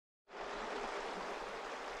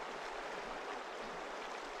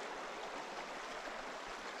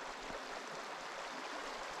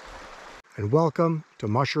and welcome to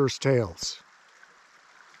Musher's Tales.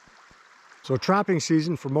 So trapping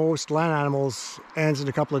season for most land animals ends in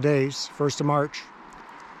a couple of days, 1st of March.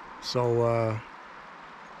 So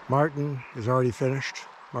Marten is already finished,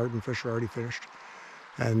 Marten fish are already finished.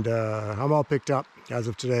 And I'm all picked up as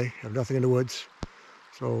of today. I have nothing in the woods.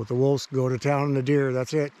 So the wolves go to town and the deer,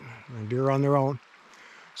 that's it. The deer are on their own.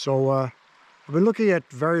 So I've been looking at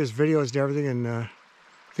various videos and everything and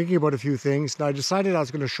thinking about a few things. And I decided I was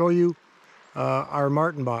going to show you our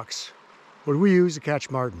Marten box, what we use to catch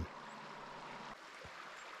marten.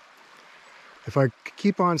 If I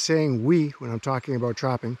keep on saying we when I'm talking about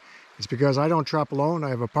trapping, it's because I don't trap alone. I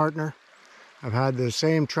have a partner. I've had the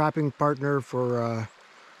same trapping partner for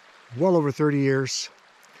well over 30 years,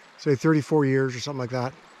 say 34 years or something like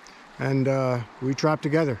that. And we trap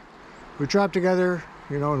together. We trap together,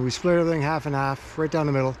 you know, and we split everything half and half, right down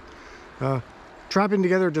the middle. Trapping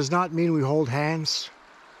together does not mean we hold hands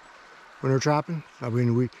when we're trapping. I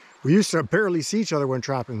mean, we used to barely see each other when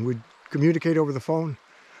trapping. We'd communicate over the phone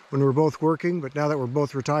when we were both working, but now that we're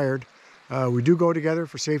both retired, we do go together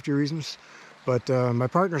for safety reasons. But my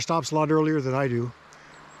partner stops a lot earlier than I do.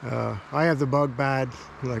 I have the bug bad.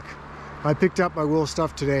 Like, I picked up my wool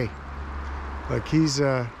stuff today. Like, he's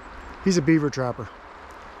a beaver trapper.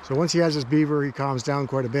 So once he has his beaver, he calms down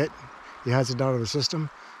quite a bit. He has it out of the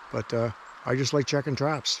system. But I just like checking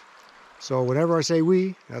traps. So whenever I say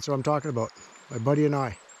we, that's what I'm talking about. My buddy and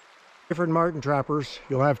I. Different marten trappers.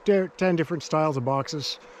 You'll have 10 different styles of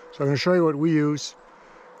boxes. So I'm going to show you what we use.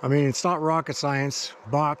 I mean, it's not rocket science.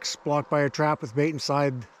 Box blocked by a trap with bait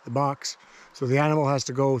inside the box. So the animal has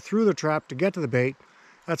to go through the trap to get to the bait.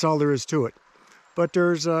 That's all there is to it. But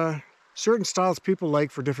there's certain styles people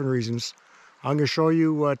like for different reasons. I'm going to show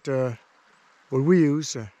you what we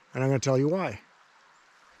use, and I'm going to tell you why.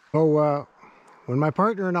 So when my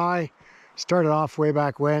partner and I started off way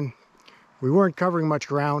back when, we weren't covering much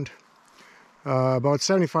ground, about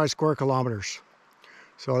 75 square kilometers.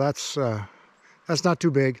 So that's not too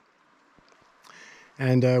big.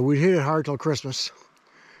 And we'd hit it hard till Christmas.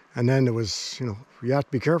 And then it was, you know, you have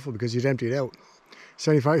to be careful because you'd empty it out.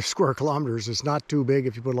 75 square kilometers is not too big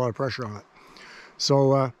if you put a lot of pressure on it.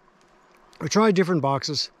 So we tried different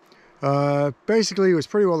boxes. Basically, it was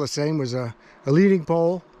pretty well the same. It was a leading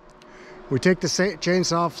pole. We take the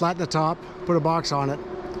chainsaw, flatten the top, put a box on it,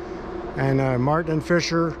 and Marten and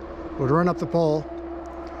Fisher would run up the pole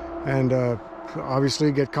and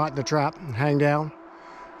obviously get caught in the trap and hang down.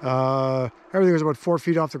 Everything was about 4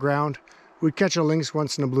 feet off the ground. We'd catch a lynx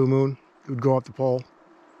once in a blue moon. We'd go up the pole.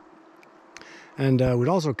 And we'd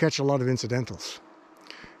also catch a lot of incidentals.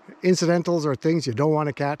 Incidentals are things you don't want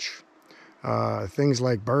to catch. Things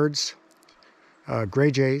like birds,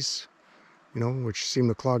 gray jays, you know, which seem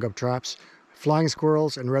to clog up traps, flying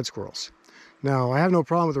squirrels, and red squirrels. Now, I have no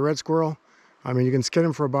problem with the red squirrel. I mean, you can skin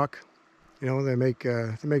them for $1. You know, they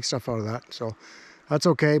make stuff out of that, so that's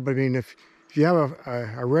okay. But I mean, if you have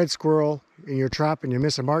a red squirrel in your trap and you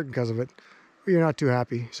miss a marten because of it, you're not too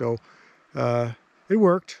happy. So it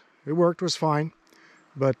worked. It worked, was fine.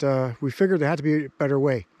 But we figured there had to be a better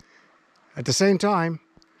way. At the same time,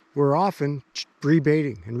 we're often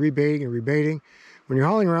rebaiting and rebaiting and rebaiting. When you're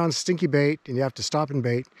hauling around stinky bait and you have to stop and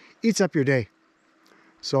bait, eats up your day.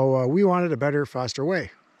 So we wanted a better, faster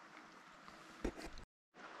way.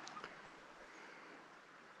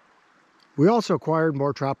 We also acquired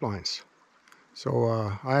more trap lines.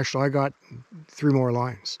 So I got 3 more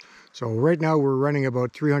lines. So right now we're running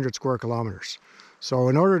about 300 square kilometers. So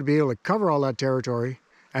in order to be able to cover all that territory,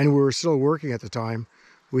 and we were still working at the time,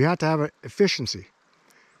 we had to have efficiency.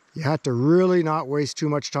 You had to really not waste too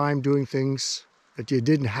much time doing things that you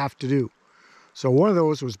didn't have to do. So one of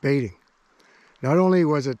those was baiting. Not only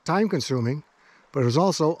was it time consuming, but it was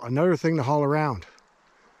also another thing to haul around.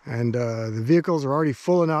 And the vehicles are already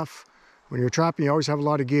full enough. When you're trapping, you always have a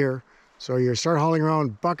lot of gear. So you start hauling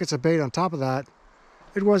around buckets of bait on top of that.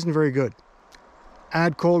 It wasn't very good.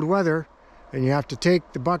 Add cold weather, and you have to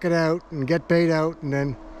take the bucket out and get bait out and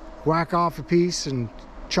then whack off a piece and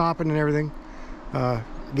chop it and everything.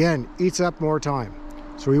 Again, eats up more time.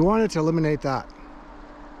 So we wanted to eliminate that.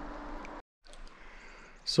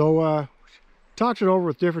 So talked it over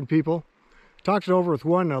with different people. Talked it over with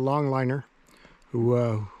one longliner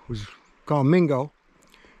who was called Mingo.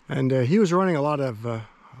 And he was running a lot of, a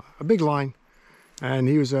big line. And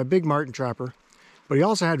he was a big marten trapper. But he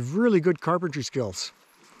also had really good carpentry skills.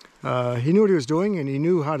 He knew what he was doing and he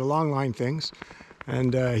knew how to longline things.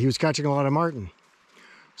 And he was catching a lot of marten.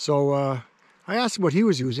 So I asked him what he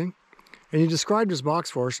was using. And he described his box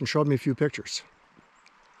for us and showed me a few pictures.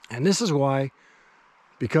 And this is why,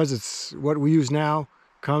 because it's what we use now,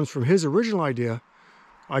 comes from his original idea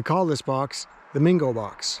I call this box the Mingo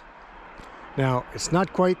box. Now, it's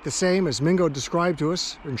not quite the same as Mingo described to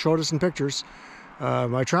us and showed us in pictures.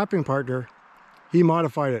 My trapping partner, he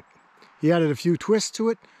modified it. He added a few twists to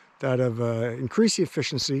it that have increased the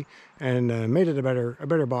efficiency and made it a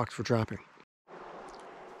better box for trapping.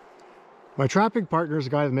 My trapping partner is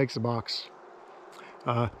the guy that makes the box.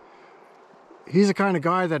 He's the kind of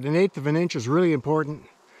guy that 1/8 of an inch is really important,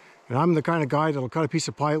 and I'm the kind of guy that'll cut a piece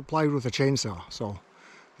of plywood with a chainsaw. So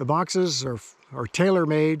the boxes are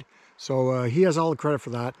tailor-made, so he has all the credit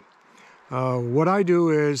for that. What I do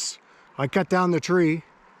is I cut down the tree,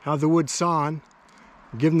 have the wood sawn,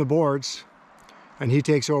 give him the boards, and he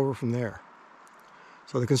takes over from there.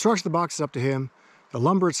 So the construction of the box is up to him. The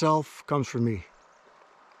lumber itself comes from me.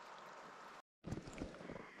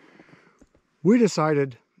 We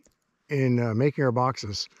decided in making our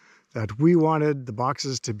boxes that we wanted the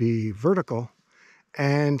boxes to be vertical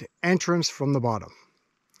and entrance from the bottom.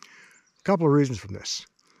 A couple of reasons from this.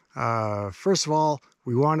 First of all,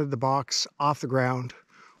 we wanted the box off the ground.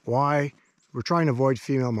 Why? We're trying to avoid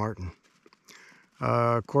female marten.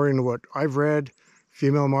 According to what I've read,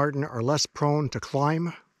 female marten are less prone to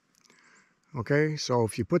climb. Okay, so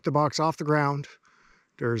if you put the box off the ground,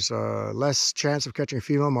 there's less chance of catching a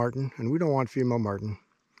female marten, and we don't want female marten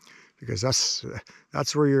because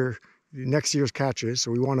that's where your next year's catch is,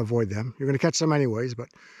 so we want to avoid them. You're going to catch them anyways, but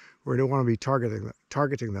we don't want to be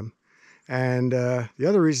targeting them. And the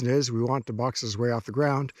other reason is we want the boxes way off the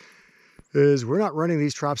ground is we're not running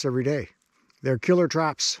these traps every day. They're killer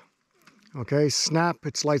traps. Okay, snap,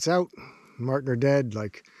 it's lights out, marten are dead.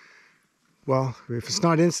 Like, well, if it's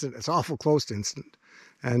not instant, it's awful close to instant.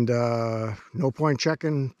 And no point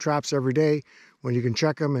checking traps every day when you can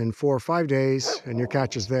check them in 4 or 5 days and your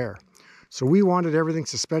catch is there. So we wanted everything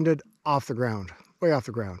suspended off the ground, way off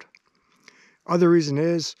the ground. Other reason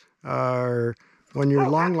is when you're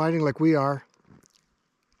long lining like we are,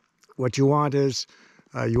 what you want is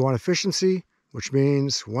you want efficiency, which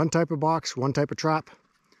means one type of box, one type of trap.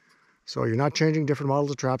 So you're not changing different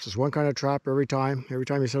models of traps. It's one kind of trap every time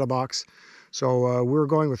you set a box. So we're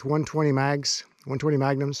going with 120 mags, 120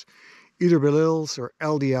 magnums, either Belils or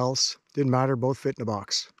LDLs. Didn't matter, both fit in a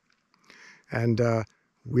box. And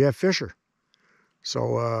we have Fisher.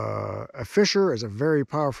 So a Fisher is a very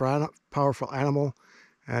powerful animal,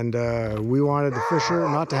 and we wanted the Fisher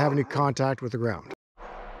not to have any contact with the ground.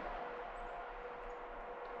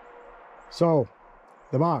 So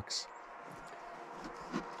the box.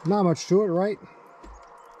 Not much to it, right?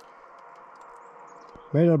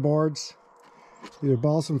 Made out of boards, either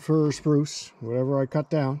balsam fir or spruce, whatever I cut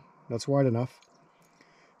down, that's wide enough.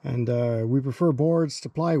 And we prefer boards to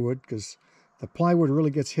plywood because the plywood really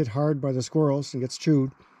gets hit hard by the squirrels and gets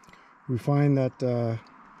chewed. We find that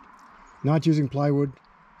not using plywood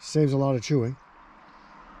saves a lot of chewing.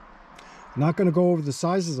 I'm not going to go over the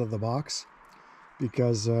sizes of the box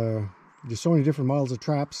because there's so many different models of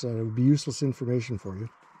traps, it would be useless information for you.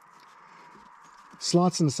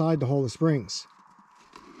 Slots inside to hold the springs.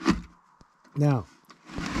 Now,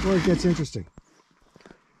 where it gets interesting.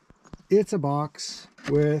 It's a box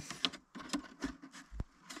with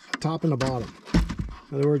a top and a bottom.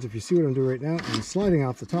 In other words, if you see what I'm doing right now, I'm sliding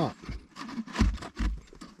off the top.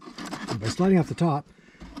 And by sliding off the top,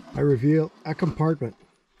 I reveal a compartment.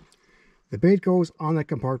 The bait goes on that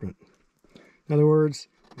compartment. In other words,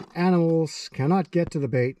 the animals cannot get to the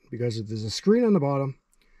bait because there's a screen on the bottom,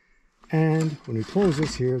 and when we close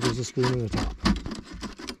this here, there's a screen on the top.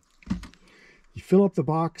 You fill up the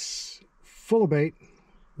box full of bait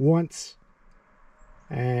once,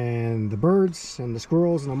 and the birds and the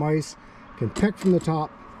squirrels and the mice can peck from the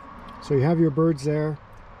top. So you have your birds there,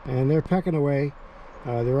 and they're pecking away.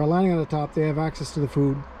 They're landing on the top. They have access to the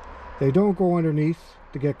food. They don't go underneath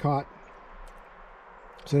to get caught,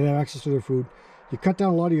 so they have access to their food. You cut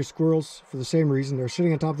down a lot of your squirrels for the same reason. They're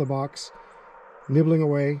sitting on top of the box, nibbling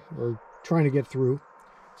away or trying to get through.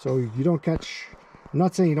 So you don't catch, I'm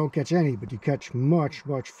not saying you don't catch any, but you catch much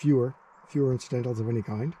fewer incidentals of any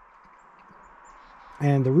kind.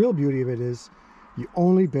 And the real beauty of it is you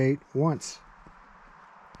only bait once.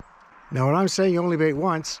 Now when I'm saying you only bait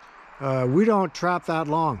once, we don't trap that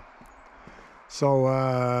long.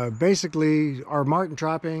 So basically our marten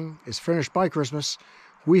trapping is finished by Christmas.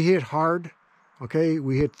 We hit hard. Okay,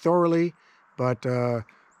 we hit thoroughly, but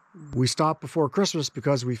we stop before Christmas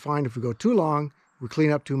because we find if we go too long, we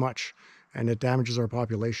clean up too much and it damages our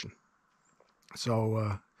population.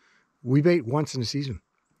 So we bait once in a season.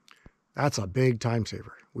 That's a big time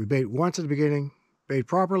saver. We bait once at the beginning, bait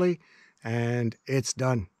properly, and it's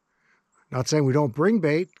done. Not saying we don't bring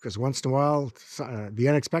bait, because once in a while the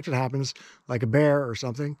unexpected happens, like a bear or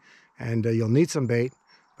something, and you'll need some bait.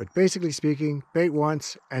 But basically speaking, bait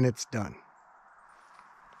once and it's done.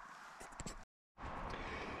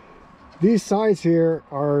 These sides here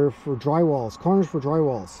are for drywalls, corners for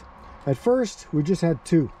drywalls. At first, we just had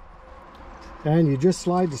 2. And you just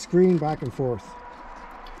slide the screen back and forth.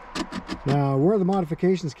 Now, where the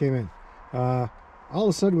modifications came in, all of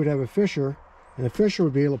a sudden we'd have a fisher, and the fisher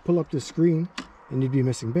would be able to pull up this screen, and you'd be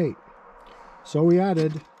missing bait. So we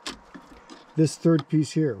added this 3rd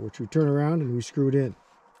piece here, which we turn around and we screwed in.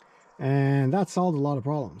 And that solved a lot of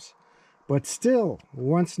problems. But still,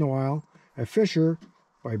 once in a while, a fisher,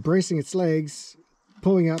 by bracing its legs,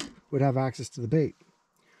 pulling up, would have access to the bait.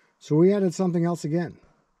 So we added something else again.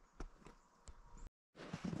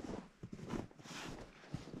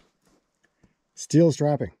 Steel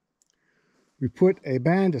strapping. We put a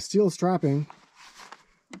band of steel strapping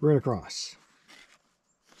right across.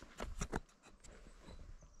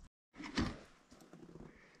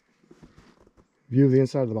 View of the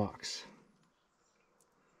inside of the box.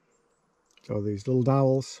 So these little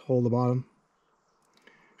dowels hold the bottom.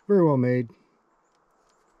 Very well made.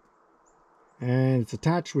 And it's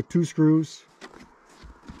attached with 2 screws.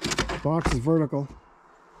 The box is vertical.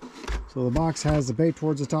 So the box has the bait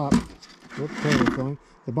towards the top.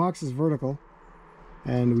 The box is vertical.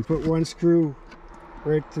 And we put 1 screw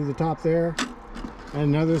right through the top there.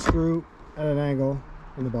 And another screw at an angle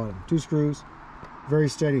in the bottom. 2 screws. Very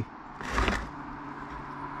steady.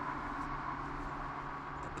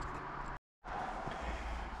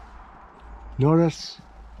 Notice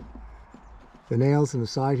the nails in the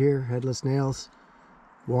side here, headless nails.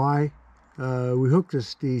 Why? We hooked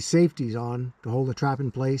the safeties on to hold the trap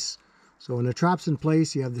in place. So when the trap's in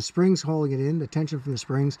place, you have the springs holding it in, the tension from the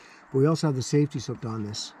springs, but we also have the safeties hooked on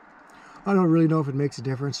this. I don't really know if it makes a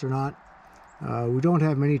difference or not. We don't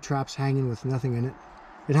have many traps hanging with nothing in it.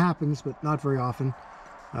 It happens, but not very often.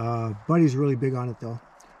 Buddy's really big on it though.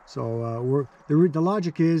 So the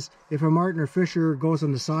logic is, if a marten or fisher goes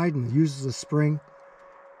on the side and uses a spring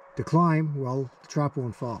to climb, well, the trap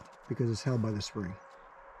won't fall because it's held by the spring.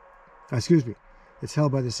 Excuse me, it's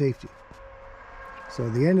held by the safety. So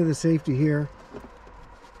the end of the safety here,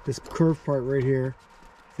 this curved part right here,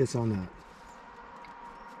 fits on that.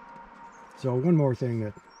 So one more thing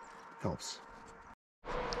that helps.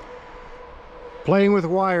 Playing with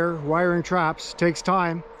wiring traps takes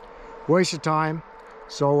time, wasted time.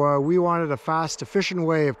 So we wanted a fast, efficient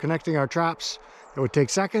way of connecting our traps that would take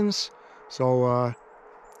seconds. So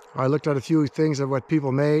I looked at a few things of what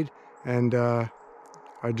people made, and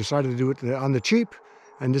I decided to do it on the cheap,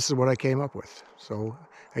 and this is what I came up with. So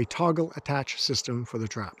a toggle attach system for the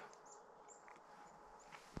trap.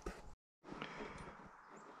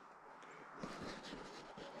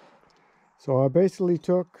 So I basically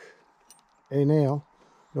took a nail,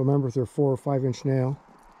 don't remember if they're 4 or 5 inch nail,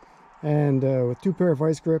 and with 2 pair of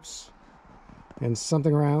vice grips and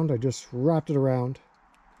something around, I just wrapped it around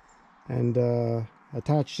and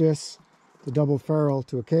attached this, the double ferrule,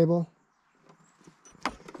 to a cable,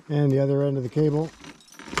 and the other end of the cable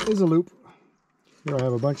is a loop. Here I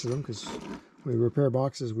have a bunch of them because when we repair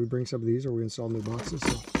boxes, we bring some of these or we install new boxes.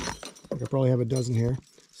 So I could probably have a dozen here.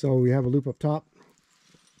 So we have a loop up top,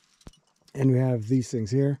 and we have these things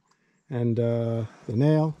here, and the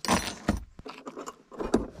nail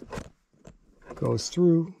goes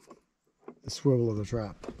through the swivel of the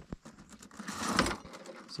trap.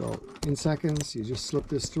 So in seconds, you just slip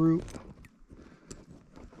this through.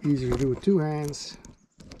 Easier to do with 2 hands.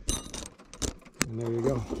 And there you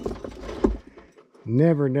go.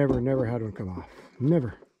 Never, never, never had one come off.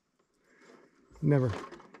 Never. Never.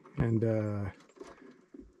 And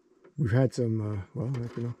we've had some, well,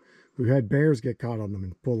 you know, we've had bears get caught on them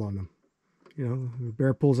and pull on them. You know, the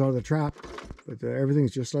bear pulls out of the trap, but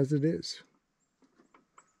everything's just as it is.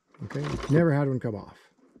 Okay, never had one come off.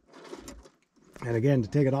 And again, to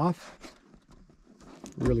take it off,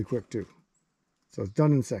 really quick too. So it's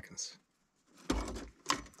done in seconds.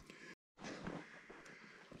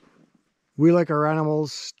 We like our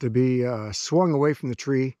animals to be swung away from the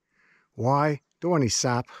tree. Why? Don't want any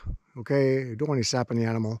sap, okay? Don't want any sap in the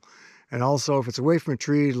animal. And also, if it's away from a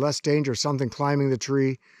tree, less danger of something climbing the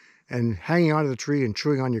tree and hanging onto the tree and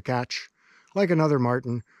chewing on your catch, like another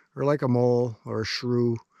marten, or like a mole, or a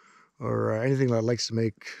shrew, or anything that likes to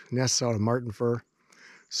make nests out of marten fur.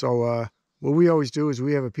 So what we always do is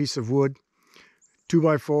we have a piece of wood,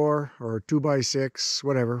 2x4 or 2x6,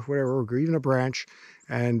 whatever, or even a branch,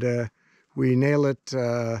 and we nail it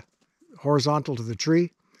horizontal to the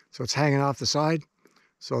tree, so it's hanging off the side.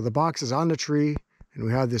 So the box is on the tree, and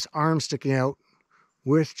we have this arm sticking out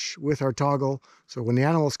with our toggle. So when the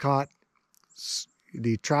animal's caught,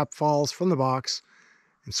 the trap falls from the box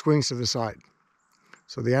and swings to the side.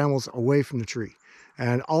 So the animal's away from the tree.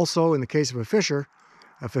 And also in the case of a fisher,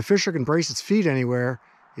 if a fisher can brace its feet anywhere,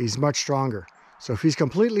 he's much stronger. So if he's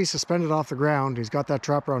completely suspended off the ground, he's got that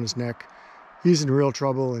trap around his neck, he's in real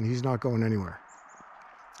trouble and he's not going anywhere.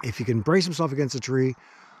 If he can brace himself against a tree,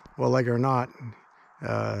 well, like it or not,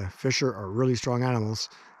 fisher are really strong animals,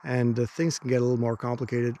 and things can get a little more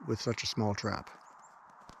complicated with such a small trap.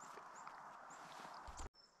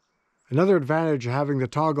 Another advantage of having the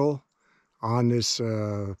toggle on this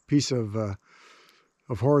piece of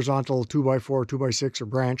horizontal 2x4, 2x6 or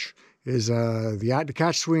branch is the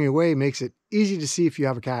catch swinging away makes it easy to see if you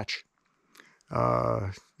have a catch.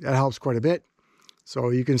 That helps quite a bit. So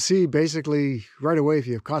you can see basically right away if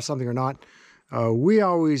you've caught something or not. We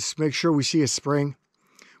always make sure we see a spring.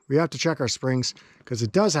 We have to check our springs because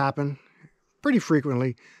it does happen pretty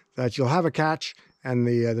frequently that you'll have a catch and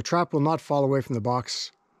the trap will not fall away from the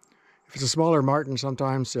box. If it's a smaller marten,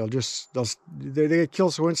 sometimes they get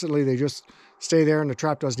killed so instantly they just stay there and the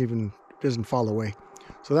trap doesn't fall away.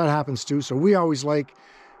 So that happens too. So we always like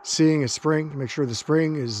seeing a spring to make sure the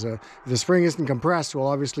spring is, if the spring isn't compressed, well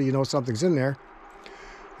obviously you know something's in there.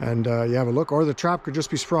 And you have a look, or the trap could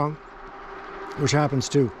just be sprung, which happens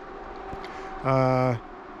too.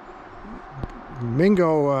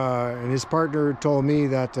 Mingo and his partner told me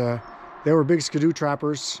that they were big skidoo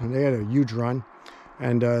trappers and they had a huge run.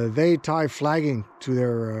 And they tie flagging to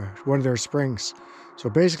their one of their springs. So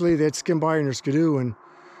basically they'd skim by in their skidoo and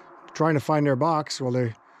trying to find their box. Well,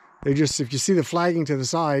 they just, if you see the flagging to the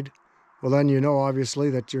side, well then you know obviously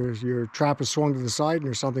that your trap is swung to the side and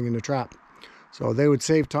there's something in the trap. So they would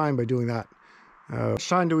save time by doing that. How much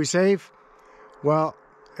time do we save? Well,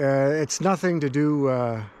 it's nothing to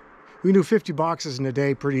do, we do 50 boxes in a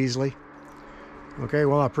day pretty easily. Okay,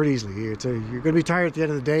 well not pretty easily. You're going to be tired at the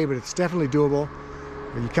end of the day, but it's definitely doable.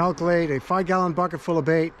 When you calculate a 5-gallon bucket full of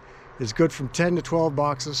bait is good from 10 to 12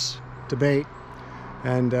 boxes to bait.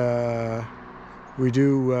 And we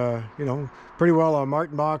do, you know, pretty well on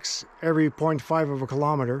Marten box every 0.5 of a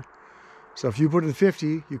kilometer. So if you put in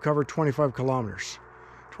 50, you cover 25 kilometers.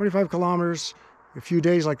 25 kilometers, a few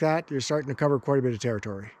days like that, you're starting to cover quite a bit of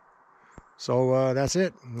territory. So that's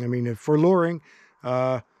it. I mean, if we're luring,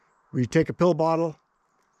 we take a pill bottle,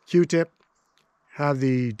 Q-tip,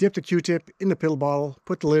 dip the Q-tip in the pill bottle,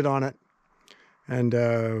 put the lid on it, and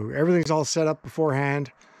everything's all set up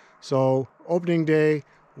beforehand. So opening day,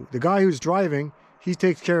 the guy who's driving, he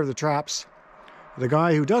takes care of the traps. The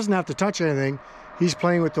guy who doesn't have to touch anything, he's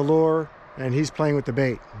playing with the lure and he's playing with the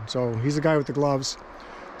bait. So he's the guy with the gloves.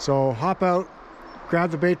 So hop out,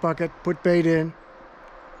 grab the bait bucket, put bait in.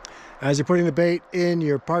 As you're putting the bait in,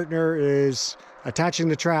 your partner is attaching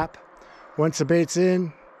the trap. Once the bait's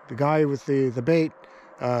in, the guy with the bait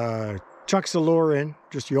chucks the lure in.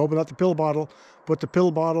 Just you open up the pill bottle, put the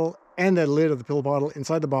pill bottle and the lid of the pill bottle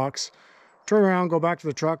inside the box, turn around, go back to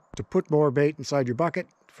the truck to put more bait inside your bucket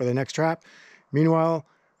for the next trap. Meanwhile,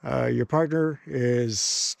 your partner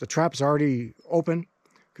the trap's already open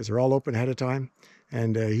because they're all open ahead of time.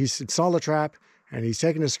 And he's installed the trap and he's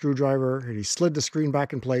taken a screwdriver and he slid the screen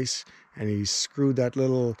back in place and he screwed that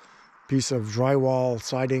little piece of drywall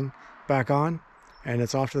siding back on. And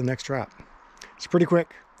it's off to the next trap. It's pretty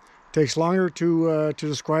quick. It takes longer to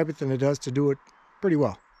describe it than it does to do it pretty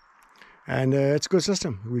well. And it's a good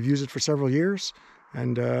system. We've used it for several years,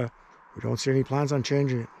 and we don't see any plans on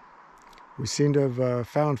changing it. We seem to have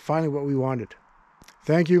found finally what we wanted.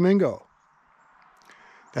 Thank you, Mingo.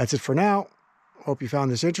 That's it for now. Hope you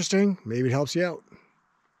found this interesting. Maybe it helps you out.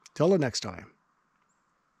 Till the next time.